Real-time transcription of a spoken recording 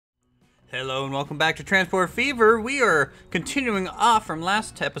Hello and welcome back to Transport Fever. We are continuing off from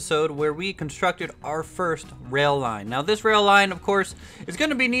last episode where we constructed our first rail line. Now this rail line, of course, is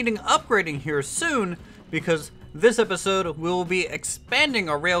going to be needing upgrading here soon because this episode will be expanding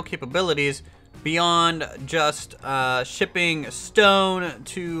our rail capabilities beyond just shipping stone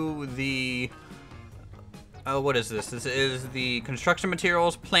to the... what is this? This is the construction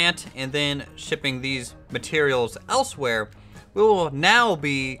materials plant and then shipping these materials elsewhere. We will now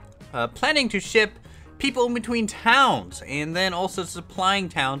be planning to ship people in between towns and then also supplying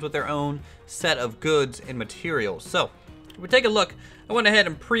towns with their own set of goods and materials. So, if we take a look, I went ahead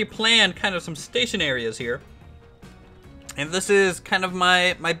and pre-planned kind of some station areas here. And this is kind of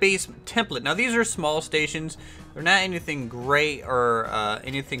my base template. Now, these are small stations. They're not anything great or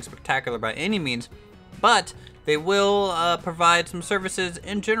anything spectacular by any means, but they will provide some services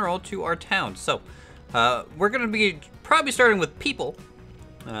in general to our towns. So, we're going to be probably starting with people.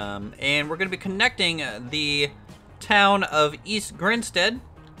 And we're going to be connecting the town of East Grinstead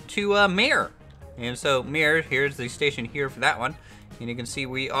to Mare. And so Mare, here's the station here for that one. And you can see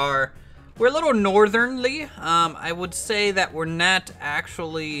we're a little northernly. I would say that we're not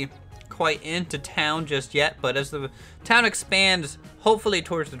actually quite into town just yet, but as the town expands, hopefully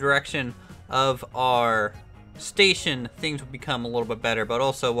towards the direction of our station, things will become a little bit better. But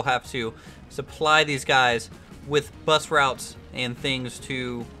also we'll have to supply these guys with bus routes and things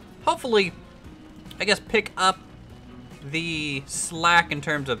to hopefully, I guess, pick up the slack in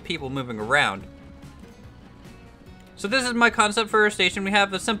terms of people moving around. So this is my concept for a station. We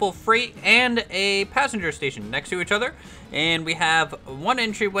have a simple freight and a passenger station next to each other, and we have one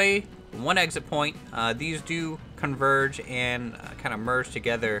entryway, one exit point. These do converge and kind of merge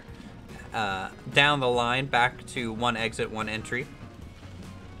together down the line back to one exit, one entry.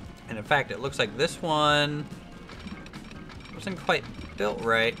 And in fact, it looks like this one wasn't quite built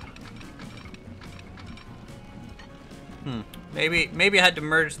right. Maybe I had to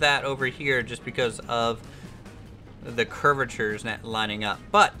merge that over here just because of the curvatures not lining up.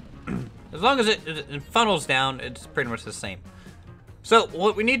 But as long as it funnels down, it's pretty much the same. So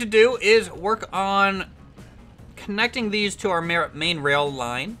what we need to do is work on connecting these to our main rail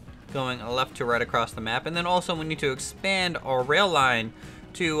line, going left to right across the map, and then also we need to expand our rail line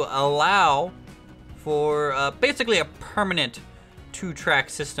to allow for basically a permanent two-track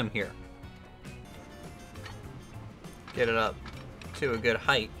system here. Get it up to a good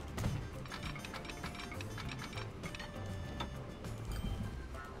height.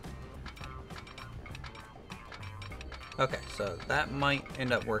 Okay, so that might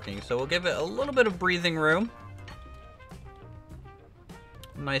end up working. So we'll give it a little bit of breathing room.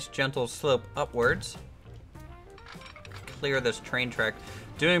 Nice gentle slope upwards. Clear this train track.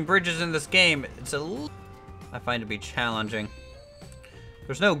 Doing bridges in this game, I find to be challenging.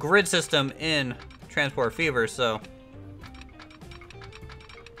 There's no grid system in Transport Fever, so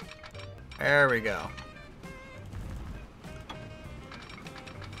there we go.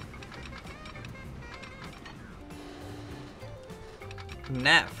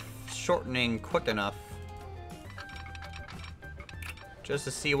 Not shortening quick enough. Just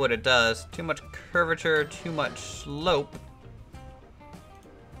to see what it does. Too much curvature, too much slope.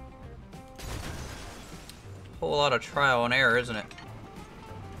 Whole lot of trial and error, isn't it?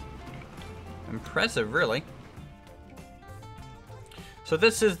 Impressive, really. So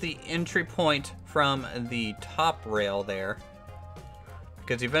this is the entry point from the top rail there,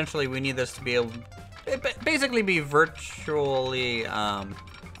 because eventually we need this to be able to basically be virtually there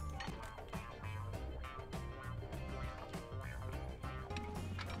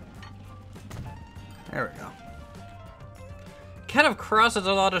we go. Kind of crosses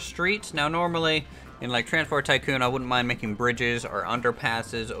a lot of streets. Now normally in like Transport Tycoon, I wouldn't mind making bridges or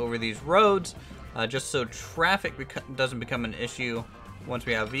underpasses over these roads, just so traffic doesn't become an issue once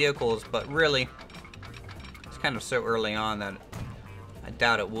we have vehicles, but really, it's kind of so early on that I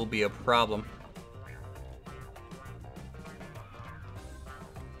doubt it will be a problem.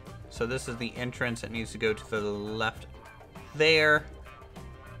 So this is the entrance that needs to go to the left there.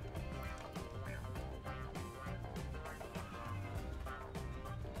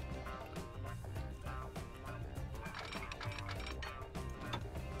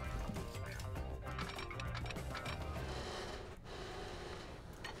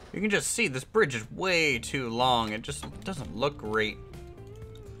 You can just see this bridge is way too long. It just doesn't look great.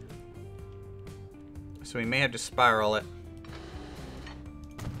 So we may have to spiral it.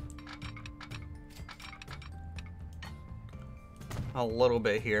 A little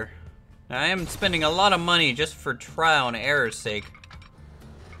bit here. Now, I am spending a lot of money just for trial and error's sake.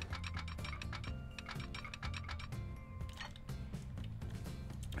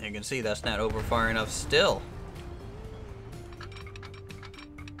 You can see that's not over far enough still.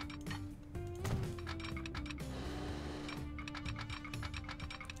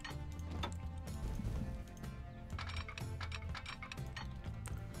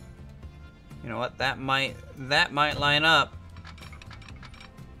 You know what? That might line up.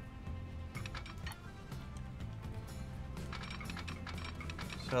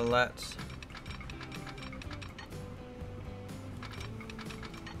 So let's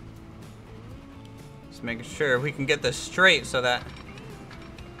just making sure we can get this straight so that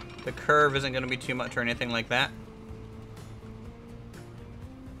the curve isn't going to be too much or anything like that.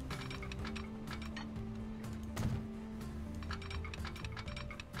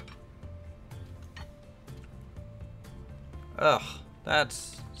 Ugh,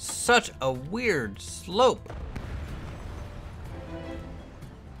 that's such a weird slope.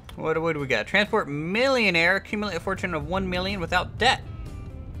 What do we got? Transport millionaire, accumulate a fortune of 1 million without debt.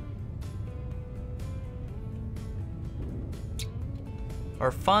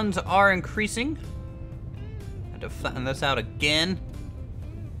 Our funds are increasing. I have to flatten this out again.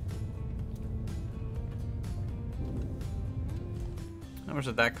 How much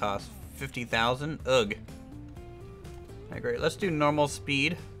did that cost? 50,000? Ugh. Alright, great. Let's do normal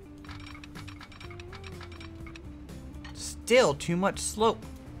speed. Still too much slope.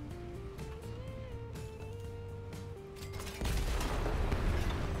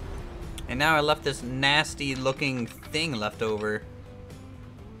 And now I left this nasty looking thing left over.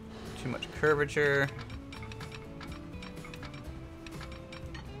 Too much curvature.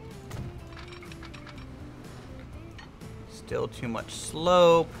 Still too much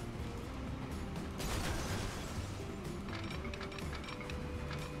slope.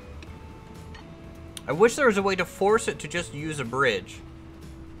 I wish there was a way to force it to just use a bridge.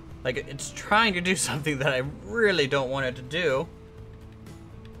 Like, it's trying to do something that I really don't want it to do.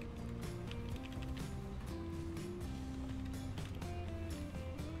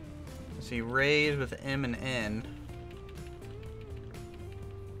 Let's see, raise with M and N.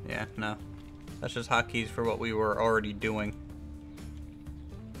 Yeah, no. That's just hotkeys for what we were already doing.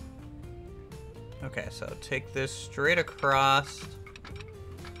 Okay, so take this straight across.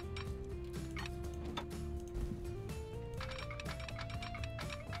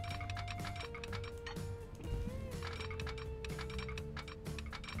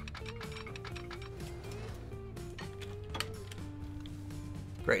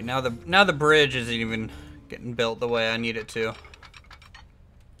 Great, now the bridge isn't even getting built the way I need it to.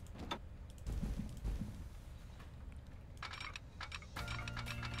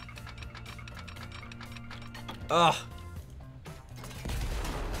 Ugh.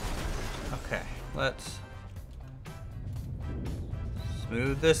 Okay, let's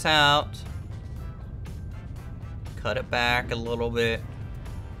smooth this out. Cut it back a little bit.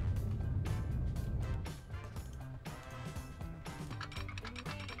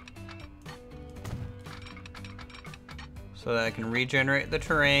 So that I can regenerate the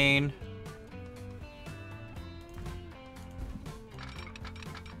terrain.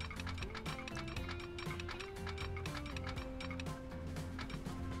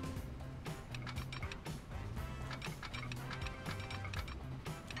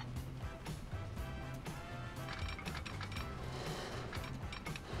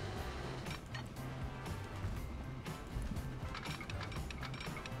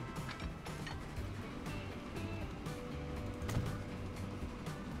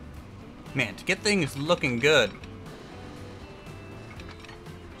 Man, to get things looking good,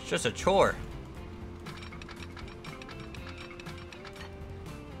 it's just a chore.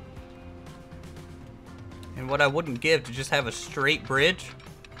 And what I wouldn't give to just have a straight bridge.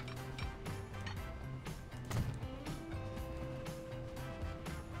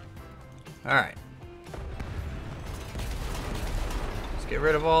 Alright. Let's get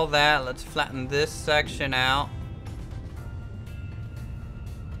rid of all that. Let's flatten this section out.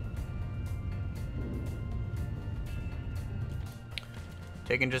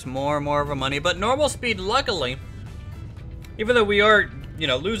 Taking just more and more of our money, but normal speed, luckily, even though we are, you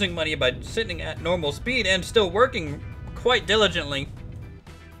know, losing money by sitting at normal speed and still working quite diligently,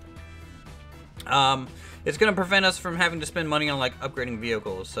 it's going to prevent us from having to spend money on, like, upgrading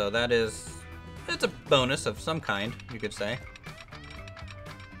vehicles. So it's a bonus of some kind, you could say.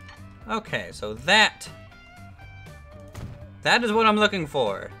 Okay, so that is what I'm looking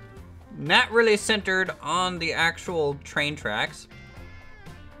for. Not really centered on the actual train tracks.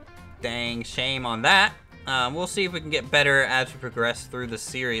 Dang shame on that. We'll see if we can get better as we progress through the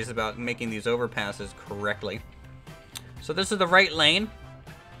series about making these overpasses correctly. So this is the right lane.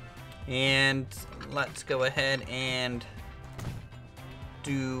 And let's go ahead and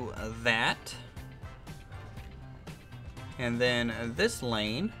do that. And then this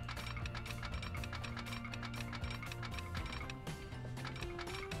lane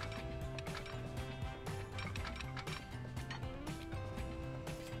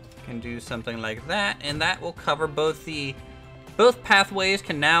can do something like that, and that will cover both pathways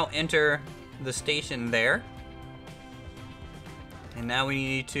can now enter the station there. And now we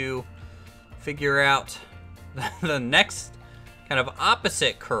need to figure out the next kind of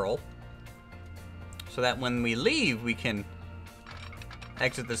opposite curl, so that when we leave, we can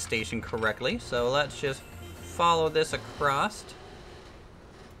exit the station correctly. So let's just follow this across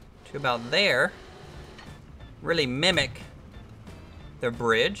to about there. Really mimic the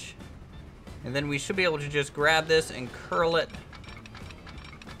bridge. And then we should be able to just grab this and curl it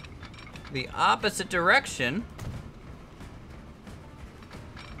the opposite direction.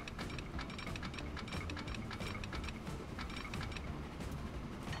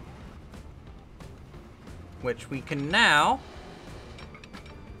 Which we can now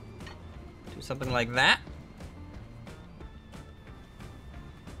do something like that.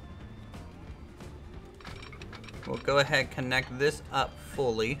 We'll go ahead and connect this up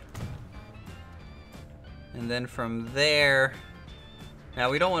fully. And then from there,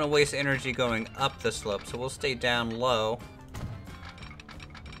 now we don't want to waste energy going up the slope, so we'll stay down low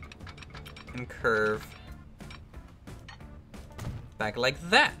and curve back like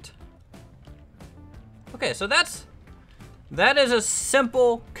that. Okay, so that is a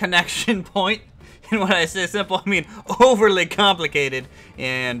simple connection point. And when I say simple, I mean overly complicated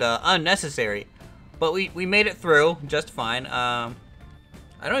and unnecessary. But we made it through just fine. I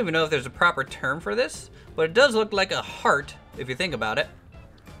don't even know if there's a proper term for this, but it does look like a heart if you think about it.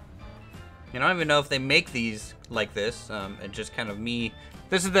 And I don't even know if they make these like this. It just kind of me.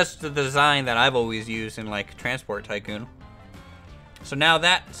 This is the design that I've always used in like Transport Tycoon. So now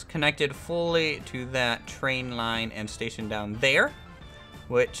that's connected fully to that train line and station down there,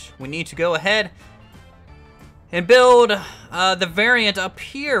 which we need to go ahead and build the variant up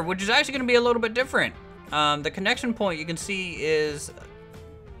here, which is actually going to be a little bit different. The connection point you can see is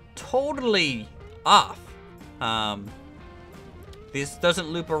totally off. This doesn't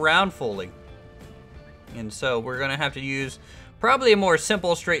loop around fully. And so we're going to have to use probably a more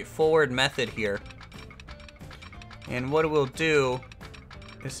simple, straightforward method here. And what we'll do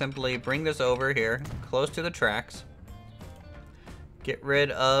is simply bring this over here, close to the tracks. Get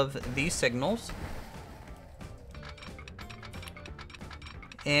rid of these signals.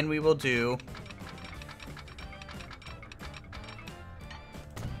 And we will do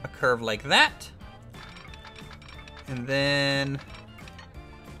a curve like that. And then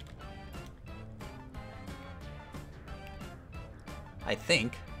I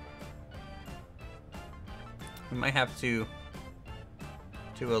think we might have to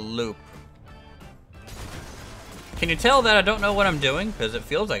do a loop. Can you tell that I don't know what I'm doing? Because it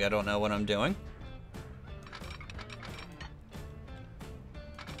feels like I don't know what I'm doing.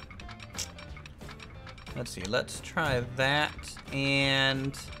 Let's see, let's try that,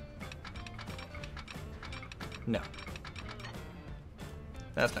 and no.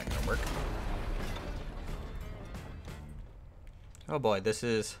 That's not gonna work. Oh boy, this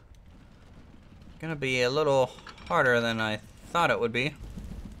is gonna be a little harder than I thought it would be.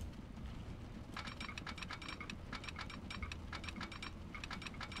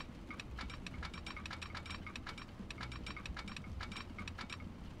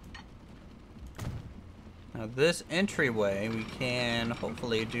 Now this entryway, we can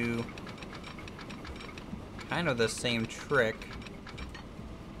hopefully do kind of the same trick.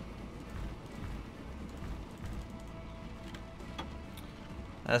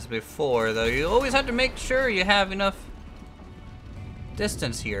 As before, though, you always have to make sure you have enough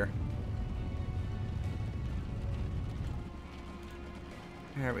distance here.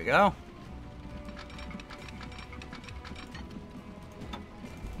 There we go.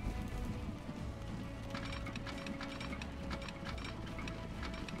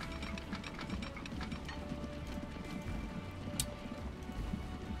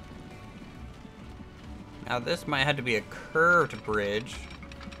 Now this might have to be a curved bridge,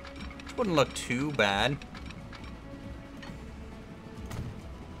 which wouldn't look too bad.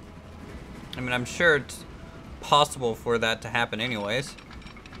 I mean, I'm sure it's possible for that to happen anyways.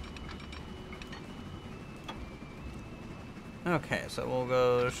 Okay, so we'll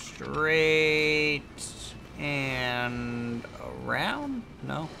go straight and around?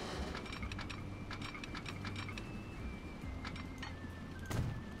 No?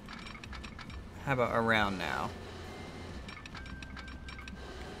 How about around now?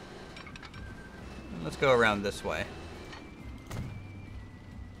 Let's go around this way.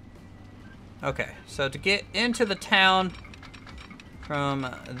 Okay, so to get into the town from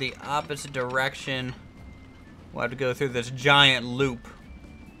the opposite direction, we'll have to go through this giant loop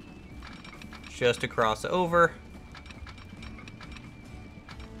just to cross over.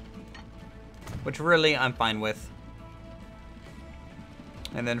 Which really I'm fine with.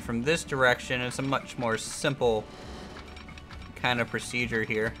 And then from this direction, it's a much more simple kind of procedure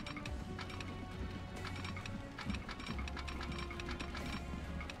here.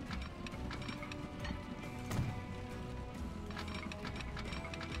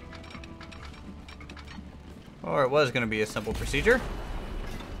 Or it was going to be a simple procedure.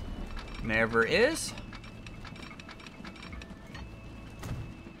 Never is.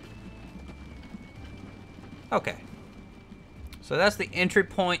 Okay. So that's the entry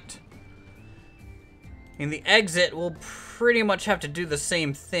point. And the exit will pretty much have to do the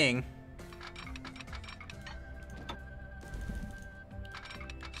same thing.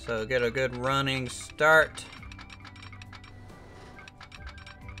 So get a good running start.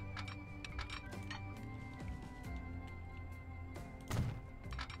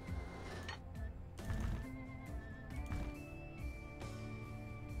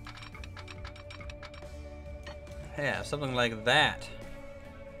 Yeah, something like that.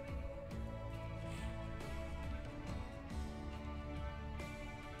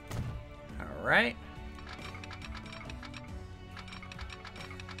 All right.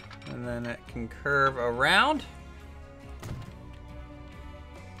 And then it can curve around.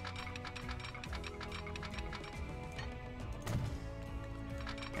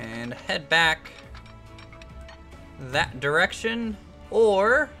 And head back that direction,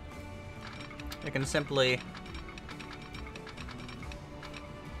 or it can simply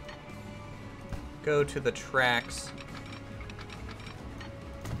go to the tracks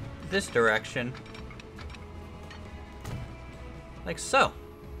this direction, like so.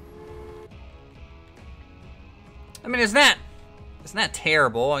 I mean, it's not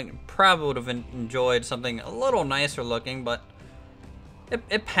terrible. I probably would have enjoyed something a little nicer looking, but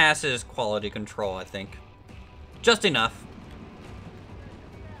it passes quality control, I think. Just enough.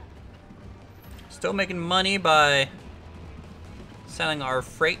 Still making money by selling our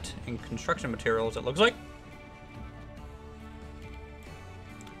freight and construction materials, it looks like.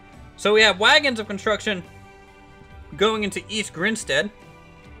 So we have wagons of construction going into East Grinstead.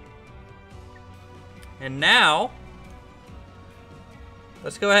 And now,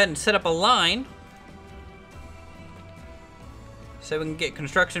 let's go ahead and set up a line so we can get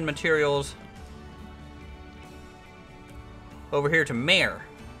construction materials over here to Mare.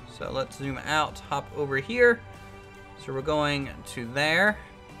 So let's zoom out, hop over here. So we're going to there.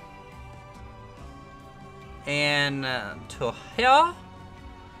 And to here.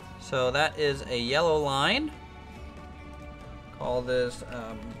 So that is a yellow line. Call this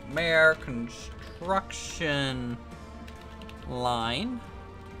Mare Construction Line.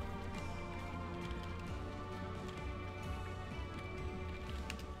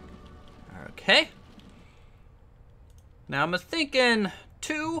 Okay. Now I'm thinking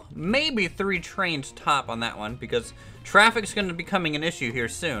 2, maybe 3 trains top on that one, because traffic's going to be becoming an issue here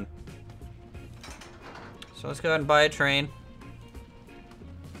soon. So let's go ahead and buy a train.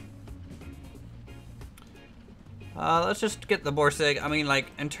 Let's just get the Borsig. I mean,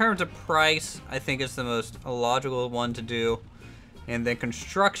 like, in terms of price, I think it's the most logical one to do. And then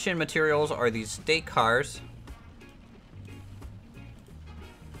construction materials are these state cars,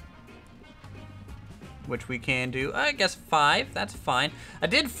 which we can do, I guess, 5. That's fine. I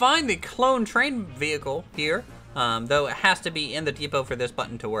did find the clone train vehicle here, though it has to be in the depot for this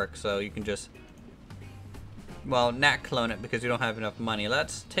button to work, so you can just, well, not clone it because you don't have enough money.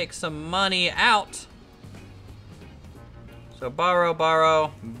 Let's take some money out. So borrow,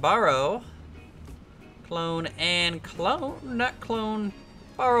 borrow, borrow, clone, and clone, not clone,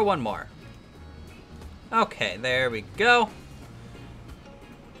 borrow one more. Okay, there we go.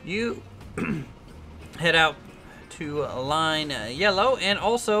 You head out to line yellow, and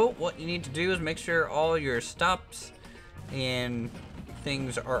also what you need to do is make sure all your stops and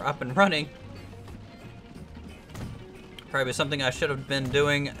things are up and running. Probably something I should have been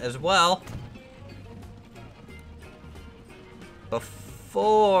doing as well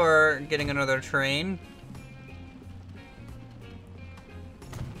before getting another train.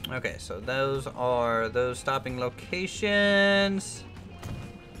 Okay, so those are those stopping locations.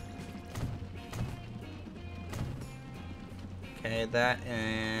 Okay, that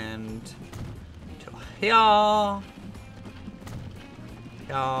and to here,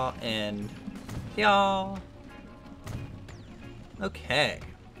 here, and here. Okay,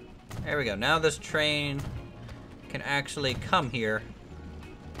 there we go. Now this train can actually come here.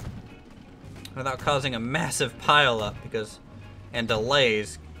 without causing a massive pileup and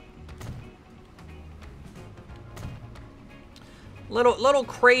delays. Little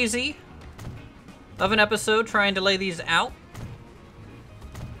crazy of an episode trying to lay these out,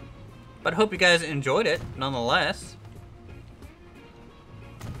 but hope you guys enjoyed it nonetheless.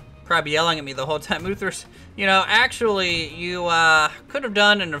 Probably yelling at me the whole time, Uthris. You know, actually, you could have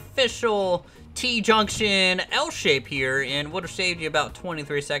done an official T-junction L shape here and would have saved you about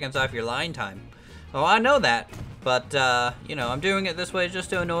 23 seconds off your line time. Well, I know that, but you know, I'm doing it this way just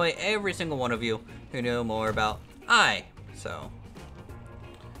to annoy every single one of you who know more about I. So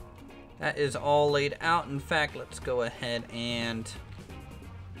that is all laid out. In fact, let's go ahead and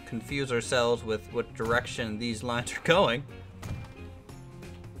confuse ourselves with what direction these lines are going.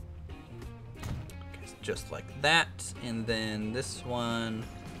 Okay, just like that, and then this one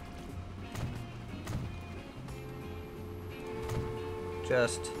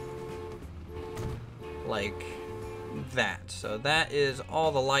just like that. So that is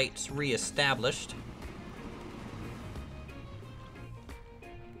all the lights re-established.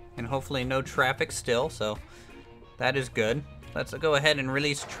 And hopefully no traffic still, so that is good. Let's go ahead and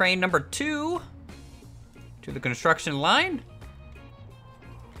release train number 2 to the construction line.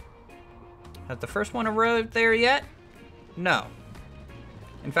 Has the first one arrived there yet? No.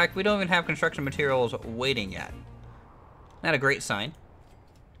 In fact, we don't even have construction materials waiting yet. Not a great sign.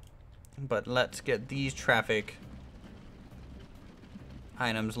 But let's get these traffic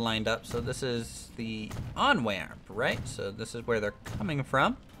items lined up. So this is the on-ramp, right? So this is where they're coming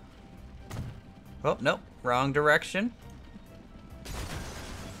from. Oh, nope, wrong direction.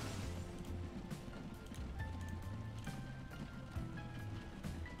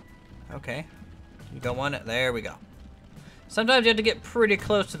 Okay, you don't want it, there we go. Sometimes you have to get pretty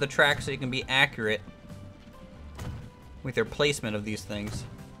close to the track so you can be accurate with your placement of these things.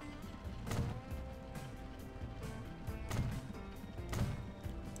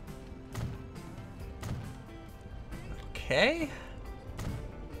 Okay.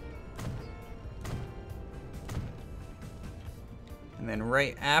 And then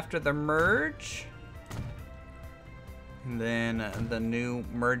right after the merge, and then the new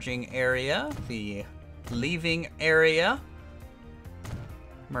merging area, the leaving area,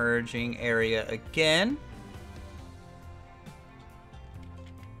 merging area again,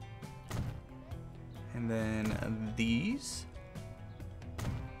 and then these.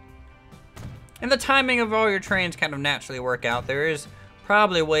 And the timing of all your trains kind of naturally work out. There is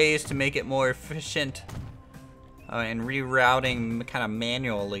probably ways to make it more efficient and rerouting kind of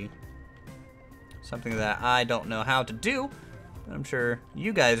manually. Something that I don't know how to do, but I'm sure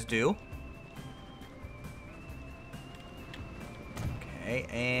you guys do. Okay,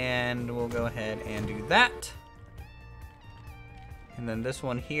 and we'll go ahead and do that. And then this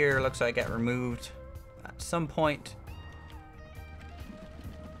one here looks like it got removed at some point.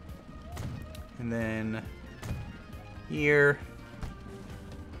 And then here,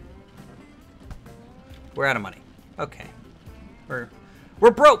 we're out of money. Okay,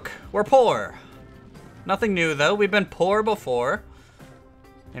 we're broke. We're poor. Nothing new though. We've been poor before,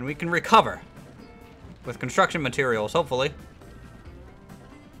 and we can recover with construction materials, hopefully.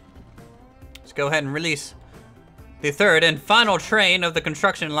 Let's go ahead and release the third and final train of the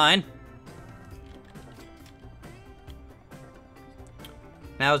construction line.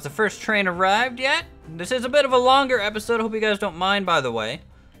 Now, has the first train arrived yet? This is a bit of a longer episode. I hope you guys don't mind, by the way.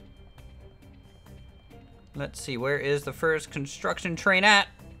 Let's see, where is the first construction train at?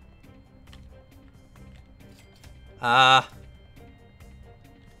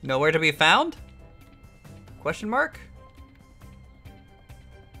 Nowhere to be found? Question mark?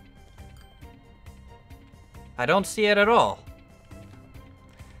 I don't see it at all.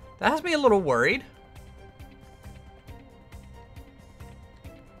 That has me a little worried.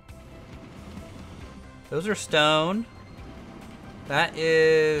 Those are stone. That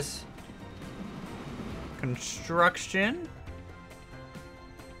is construction.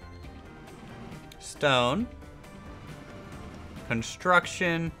 Stone.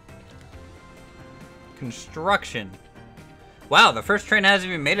 Construction. Construction. Wow, the first train hasn't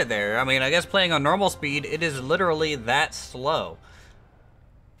even made it there. I mean, I guess playing on normal speed, it is literally that slow.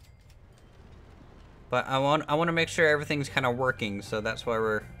 But I want to make sure everything's kind of working, so that's why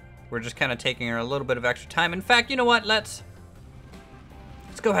we're just kind of taking a little bit of extra time. In fact, you know what? Let's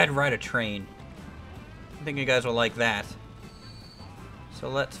go ahead and ride a train. I think you guys will like that. So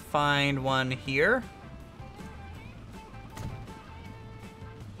let's find one here.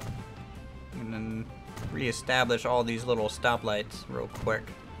 And then reestablish all these little stoplights real quick.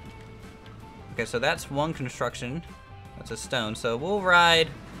 Okay, so that's one construction. That's a stone. So we'll ride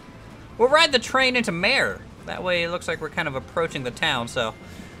we'll ride the train into Mare. That way it looks like we're kind of approaching the town. So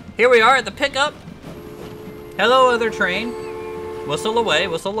here we are at the pickup. Hello, other train. Whistle away,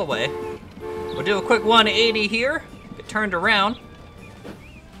 whistle away. We'll do a quick 180 here. Get turned around.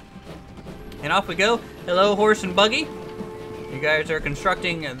 And off we go. Hello, horse and buggy. You guys are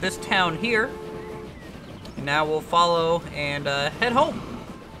constructing this town here. And now we'll follow and head home.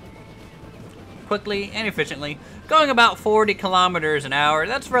 Quickly and efficiently. Going about 40 kilometers an hour.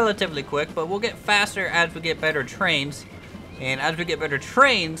 That's relatively quick, but we'll get faster as we get better trains. And as we get better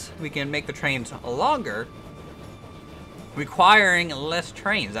trains, we can make the trains longer, requiring less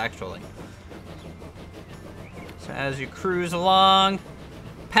trains, actually. So as you cruise along,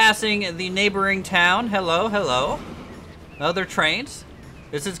 passing the neighboring town. Hello, hello. Other trains.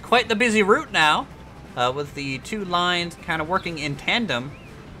 This is quite the busy route now, with the two lines kind of working in tandem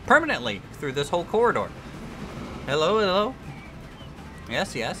permanently through this whole corridor. Hello, hello.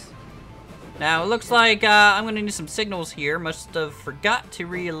 Yes, yes. Now, it looks like I'm going to need some signals here. Must have forgot to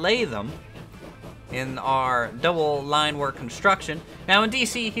relay them in our double line work construction. Now, in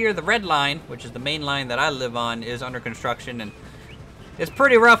DC here, the red line, which is the main line that I live on, is under construction, and it's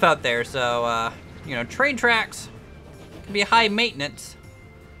pretty rough out there. So, you know, train tracks can be high maintenance.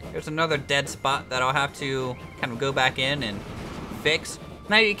 There's another dead spot that I'll have to kind of go back in and fix.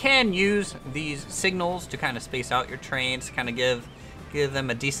 Now, you can use these signals to kind of space out your trains, kind of give them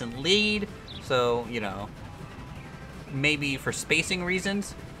a decent lead. So, you know, maybe for spacing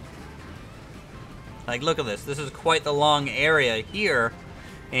reasons. Like, look at this. This is quite the long area here.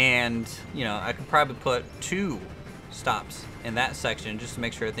 And, you know, I could probably put 2 stops in that section just to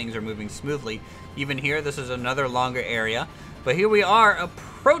make sure things are moving smoothly. Even here, this is another longer area. But here we are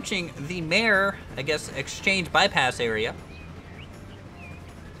approaching the Mare, I guess, exchange bypass area,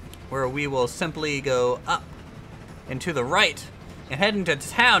 where we will simply go up and to the right and head into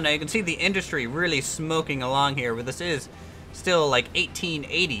town. Now you can see the industry really smoking along here, but this is still like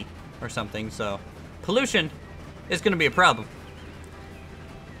 1880 or something, so pollution is going to be a problem.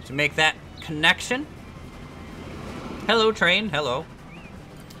 To make that connection. Hello, train. Hello.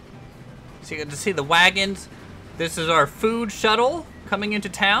 So you get to see the wagons. This is our food shuttle coming into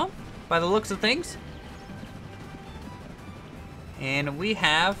town by the looks of things. And we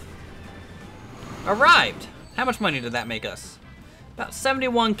have arrived. How much money did that make us? About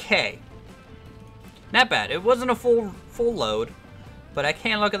 71K. Not bad. It wasn't a full load, but I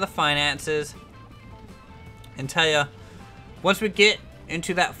can look at the finances and tell you, once we get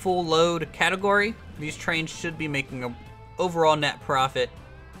into that full load category, these trains should be making an overall net profit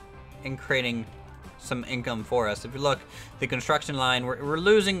and creating some income for us. If you look, the construction line, we're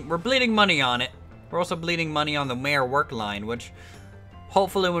bleeding money on it. We're also bleeding money on the Mare work line, which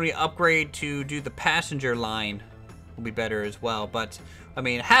hopefully when we upgrade to do the passenger line will be better as well. But, I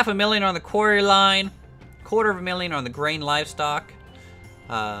mean, $500,000 on the quarry line, $250,000 on the grain livestock,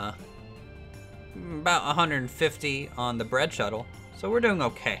 about 150 on the bread shuttle. So we're doing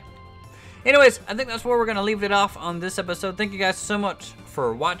okay. Anyways, I think that's where we're going to leave it off on this episode. Thank you guys so much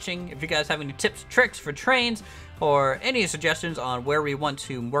for watching. If you guys have any tips, tricks for trains, or any suggestions on where we want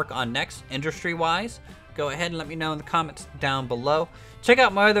to work on next industry-wise, go ahead and let me know in the comments down below. Check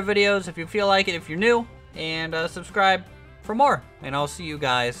out my other videos if you feel like it, if you're new, and subscribe for more. And I'll see you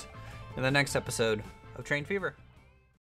guys in the next episode of Train Fever.